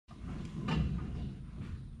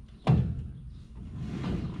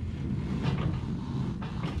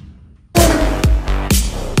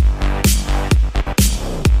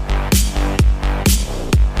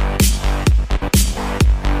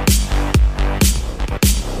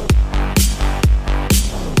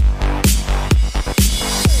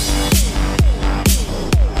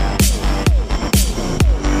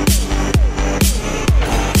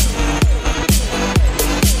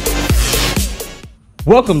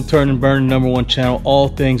Welcome to Turnin and Burnin, #1 channel, all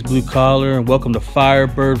things blue collar, and welcome to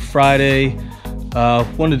Firebird Friday.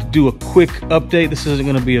 Wanted to do a quick update. This isn't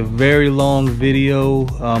going to be a very long video.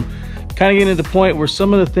 Kind of getting to the point where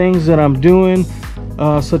some of the things that I'm doing,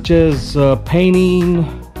 such as painting,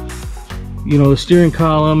 the steering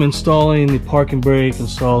column, installing the parking brake,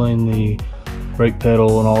 installing the brake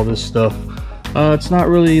pedal, and all this stuff. It's not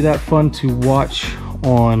really that fun to watch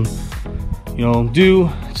on,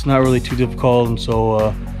 it's not really too difficult, and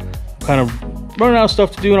so kind of running out of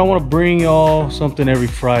stuff to do, and I want to bring y'all something every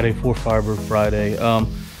Friday for Firebird Friday. I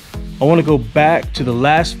want to go back to the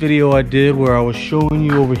last video I did where I was showing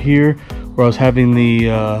you over here where I was having the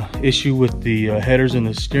issue with the headers and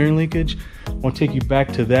the steering linkage. I want to take you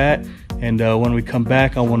back to that, and when we come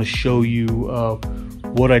back I want to show you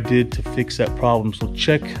what I did to fix that problem. So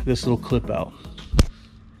check this little clip out.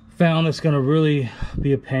 Found it's going to really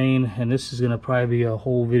be a pain, and this is going to probably be a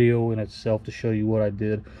whole video in itself to show you what I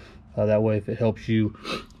did. That way, if it helps you,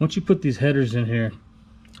 once you put these headers in here,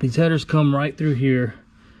 these headers come right through here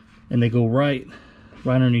and they go right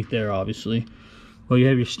underneath there, obviously. Well, you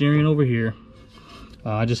have your steering over here.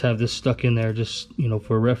 I just have this stuck in there just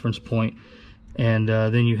for a reference point, and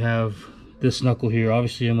then you have this knuckle here.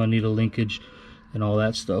 Obviously I'm going to need a linkage and all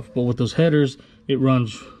that stuff, but with those headers it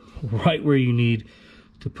runs right where you need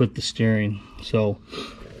to put the steering. So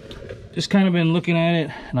just kind of been looking at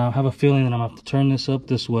it, and I have a feeling that I'm gonna have to turn this up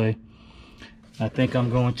this way. I think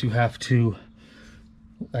I'm going to have to,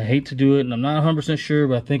 I hate to do it and I'm not 100% sure,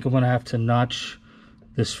 but I think I'm gonna have to notch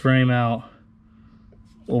this frame out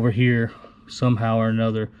over here somehow or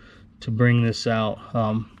another to bring this out.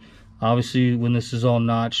 Obviously when this is all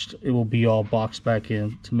notched, it will be all boxed back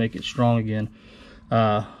in to make it strong again.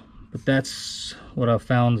 But that's what I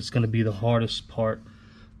found is going to be the hardest part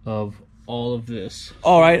of all of this.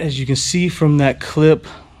 All right, as you can see from that clip,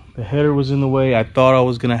 the header was in the way. I thought I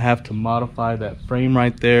was going to have to modify that frame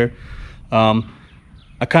right there. I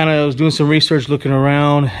kind of was doing some research, looking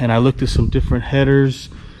around, and I looked at some different headers,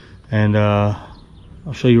 and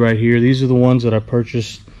I'll show you right here. These are the ones that I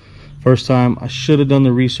purchased first time. I should have done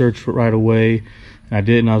the research for right away, and I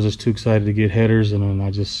didn't. I was just too excited to get headers, and then I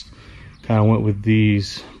just kind of went with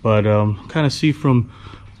these. But kind of see from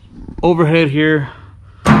overhead here,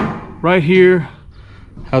 right here,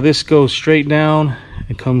 how this goes straight down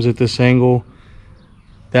and comes at this angle.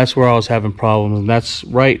 That's where I was having problems, and that's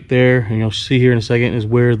right there, and you'll see here in a second, is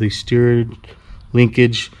where the steering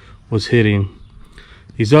linkage was hitting.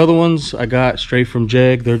 These other ones I got straight from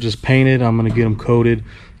Jeg. They're just painted. I'm going to get them coated.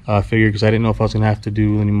 I figured, because I didn't know if I was going to have to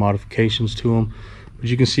do any modifications to them. But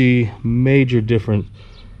you can see major difference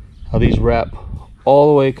how these wrap all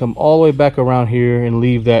the way, come all the way back around here and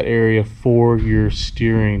leave that area for your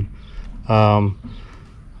steering.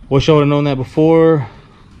 Wish I would have known that before,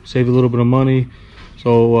 save a little bit of money.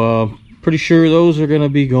 So pretty sure those are going to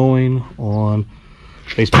be going on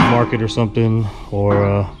Facebook Market or something,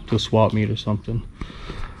 or to a swap meet or something.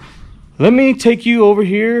 Let me take you over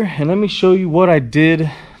here and let me show you what I did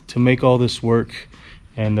to make all this work,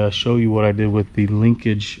 and show you what I did with the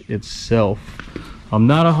linkage itself. I'm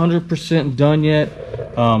not 100% done yet.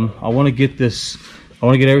 I want to get this, I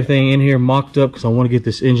want to get everything in here mocked up, because I want to get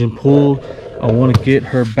this engine pulled. I want to get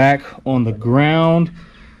her back on the ground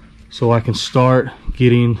so I can start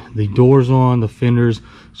getting the doors on, the fenders,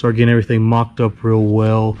 start getting everything mocked up real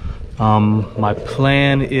well. My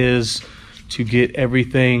plan is to get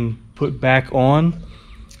everything put back on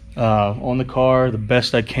the car the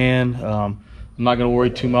best I can. I'm not going to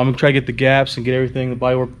worry too much. I'm going to try to get the gaps and get everything, the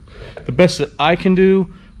bodywork, the best that I can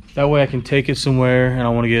do. That way I can take it somewhere, and I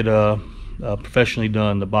want to get professionally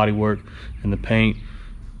done, the bodywork and the paint.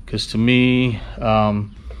 Because to me,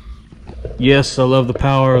 yes, I love the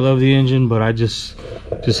power, I love the engine, but I just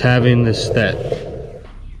having that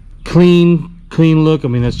clean look, I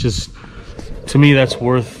mean, that's just, to me, that's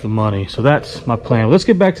worth the money. So that's my plan. Let's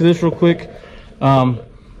get back to this real quick.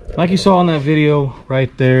 Like you saw in that video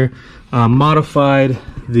right there, modified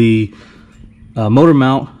the motor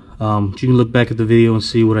mount. You can look back at the video and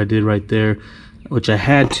see what I did right there, which I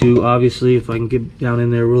had to, obviously. If I can get down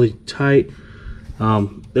in there really tight,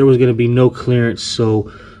 there was going to be no clearance, so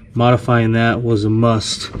modifying that was a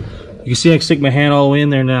must. You can see I can stick my hand all the way in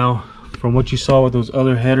there now. From what you saw with those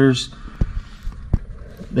other headers,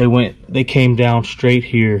 they came down straight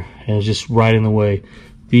here, and it's just right in the way.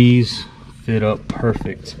 These fit up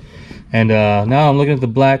perfect. And now I'm looking at the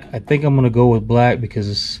black. I think I'm going to go with black,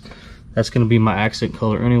 because that's going to be my accent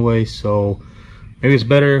color anyway, so maybe it's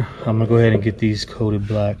better. I'm going to go ahead and get these coated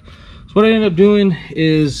black. So what I ended up doing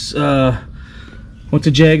is went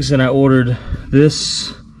to Jegs and I ordered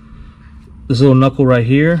this little knuckle right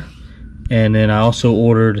here, And then I also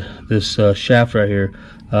ordered this shaft right here.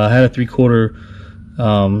 I had a 3/4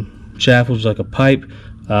 shaft, which was like a pipe.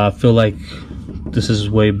 I feel like this is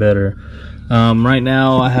way better. Right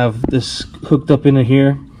now I have this hooked up into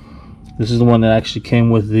here. This is the one that actually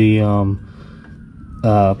came with the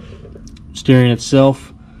steering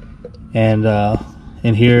itself. And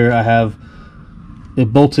in here I have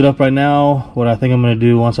it bolted up right now. What I think I'm going to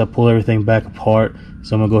do once I pull everything back apart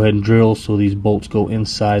is I'm going to go ahead and drill so these bolts go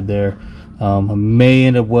inside there. I may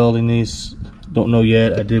end up welding these, don't know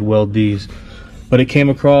yet. I did weld these, but it came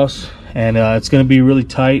across, and it's going to be really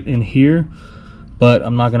tight in here, but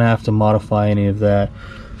I'm not going to have to modify any of that.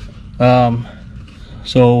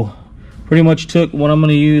 So pretty much took what I'm going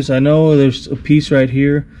to use. I know there's a piece right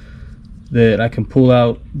here that I can pull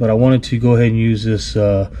out, but I wanted to go ahead and use this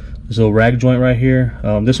this little rag joint right here.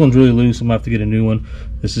 This one's really loose. I'm gonna have to get a new one.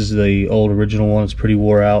 This is the old original one. It's pretty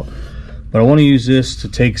wore out, but I want to use this to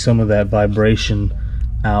take some of that vibration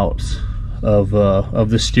out of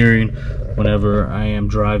the steering whenever I am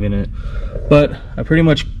driving it. But I pretty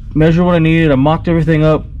much measured what I needed. I mocked everything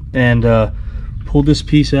up and pulled this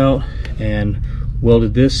piece out and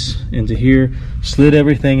welded this into here, slid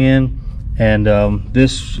everything in, and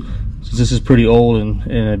this is pretty old and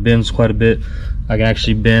it bends quite a bit. I can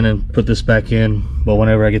actually bend and put this back in, but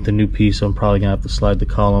whenever I get the new piece, I'm probably gonna have to slide the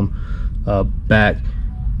column back,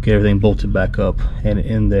 get everything bolted back up and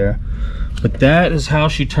in there. But that is how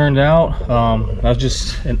she turned out. That was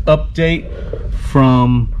just an update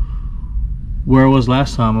from where I was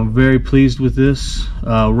last time. I'm very pleased with this.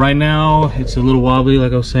 Right now it's a little wobbly,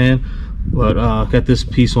 like I was saying, but I got this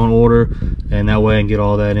piece on order, and that way I can get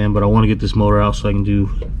all that in. But I want to get this motor out so I can do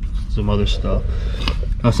some other stuff.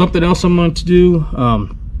 Something else I'm going to do,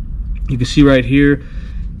 you can see right here,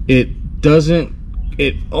 it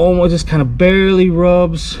almost just kind of barely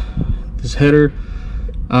rubs this header.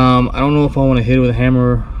 I don't know if I want to hit it with a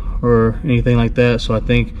hammer or anything like that, so I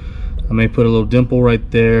think I may put a little dimple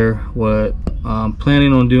right there. What I'm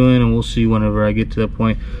planning on doing, and we'll see whenever I get to that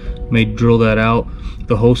point, may drill that out,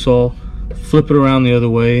 the hose saw, flip it around the other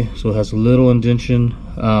way so it has a little indentation,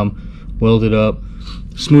 weld it up,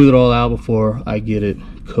 smooth it all out before I get it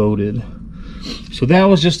coated. So that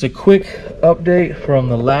was just a quick update from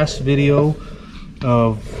the last video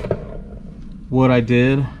of what I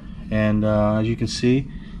did. And as you can see,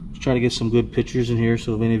 let's try to get some good pictures in here,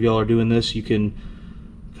 so if any of y'all are doing this, you can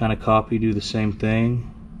kind of copy, do the same thing.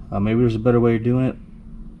 Maybe there's a better way of doing it,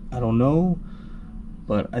 I don't know,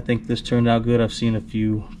 but I think this turned out good. I've seen a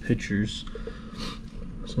few pictures.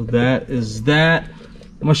 So that is that.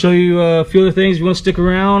 I'm gonna show you a few other things. If you want to stick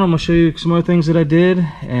around, I'm gonna show you some other things that I did,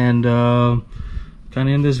 and kind of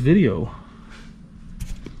end this video.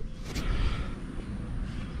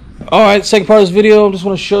 Alright, second part of this video, I just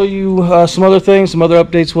want to show you some other things, some other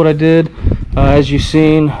updates, what I did. As you've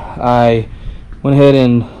seen, I went ahead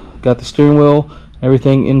and got the steering wheel,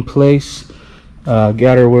 everything in place, got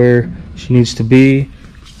her where she needs to be,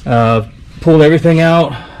 pulled everything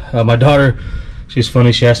out. My daughter, she's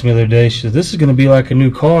funny, she asked me the other day, she said, this is going to be like a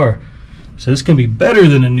new car. So this is going to be better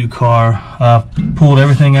than a new car. Pulled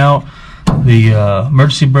everything out, the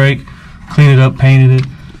emergency brake, cleaned it up, painted it.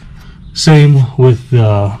 Same with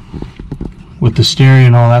the steering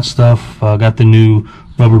and all that stuff. Got the new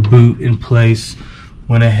rubber boot in place.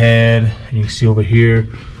 Went ahead, and you can see over here,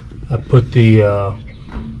 I put the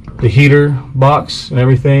heater box and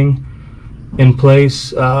everything in place.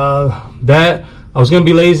 That I was gonna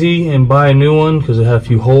be lazy and buy a new one because it had a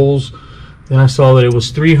few holes. Then I saw that it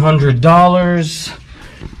was $300,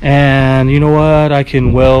 and you know what? I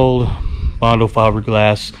can weld Bondo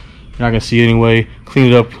fiberglass. You're not gonna see it anyway.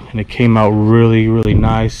 Cleaned it up, and it came out really, really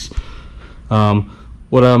nice.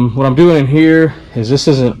 What I'm doing in here is, this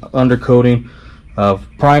isn't undercoating. I've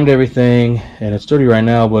primed everything, and it's dirty right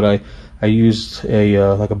now, but I used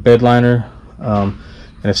a like a bed liner, and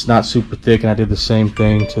it's not super thick, and I did the same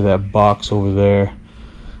thing to that box over there.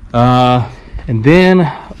 And then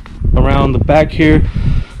around the back here,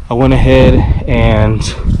 I went ahead and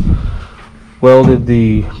welded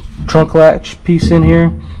the trunk latch piece in here.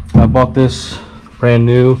 I bought this brand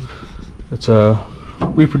new. It's a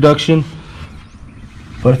reproduction,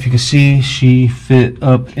 but if you can see, she fit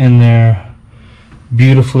up in there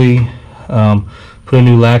beautifully. Put a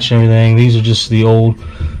new latch and everything. These are just the old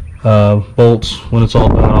bolts. When it's all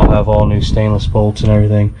done, I'll have all new stainless bolts and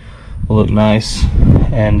everything. Will look nice.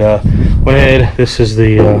 And went ahead, this is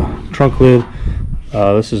the trunk lid.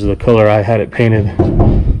 This is the color I had it painted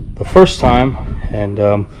the first time, and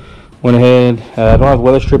went ahead, I don't have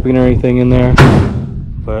weather stripping or anything in there,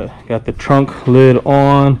 but got the trunk lid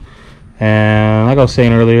on, And like I was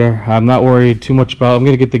saying earlier, I'm not worried too much about it. I'm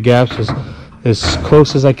going to get the gaps as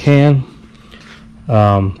close as I can.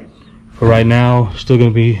 For right now, still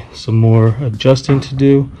going to be some more adjusting to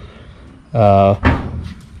do.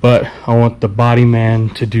 But I want the body man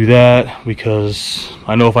to do that, because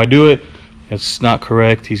I know if I do it, it's not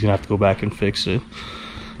correct. He's gonna have to go back and fix it.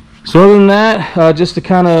 So other than that, just to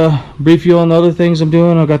kind of brief you on the other things I'm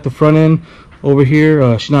doing, I got the front end over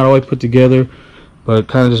here. She's not always put together, but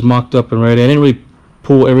kind of just mocked up and ready. I didn't really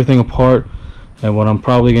pull everything apart, and what I'm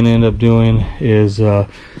probably gonna end up doing is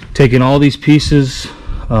taking all these pieces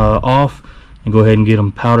off and go ahead and get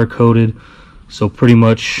them powder coated. So pretty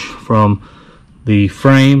much from the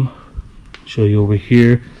frame, show you over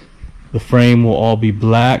here, the frame will all be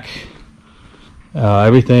black.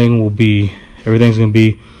 Everything's gonna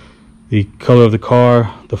be the color of the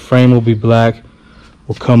car. The frame will be black,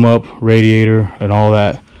 will come up, radiator and all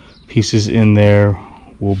that pieces in there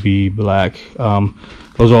will be black.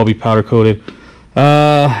 Those will all be powder coated.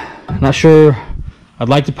 Not sure, I'd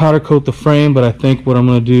like to powder coat the frame, but I think what I'm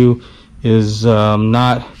gonna do is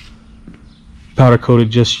not powder coated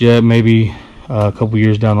just yet, maybe a couple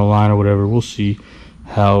years down the line or whatever. We'll see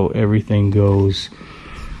how everything goes.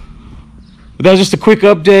 But that was just a quick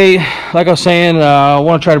update. Like I was saying, I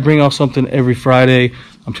want to try to bring out something every Friday.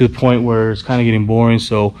 I'm to the point where it's kind of getting boring.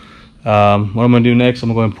 So what I'm going to do next,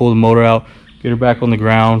 I'm going to go and pull the motor out, get her back on the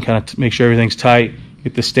ground, kind of make sure everything's tight,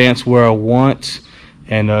 get the stance where I want,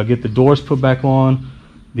 and get the doors put back on,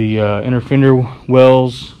 the inner fender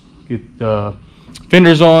wells, get the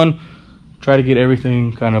fenders on, try to get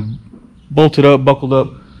everything kind of bolted up, buckled up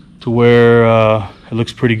to where it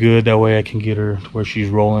looks pretty good. That way I can get her to where she's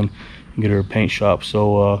rolling and get her a paint shop.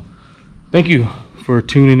 So thank you for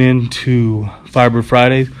tuning in to Firebird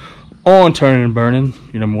Fridays on Turnin and Burnin,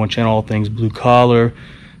 your #1 channel, all things blue collar.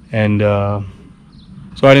 And so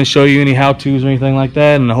I didn't show you any how-tos or anything like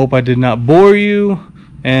that, and I hope I did not bore you.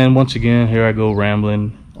 And once again, here I go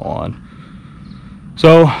rambling on.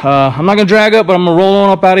 So I'm not gonna drag up, but I'm gonna roll on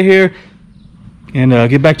up out of here and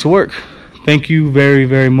get back to work. Thank you very,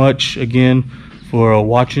 very much again for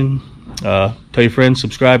watching. Tell your friends,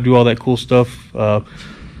 subscribe, do all that cool stuff,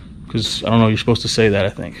 because I don't know, you're supposed to say that, I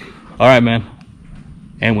think. All right, man,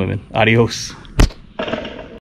 and women, adios.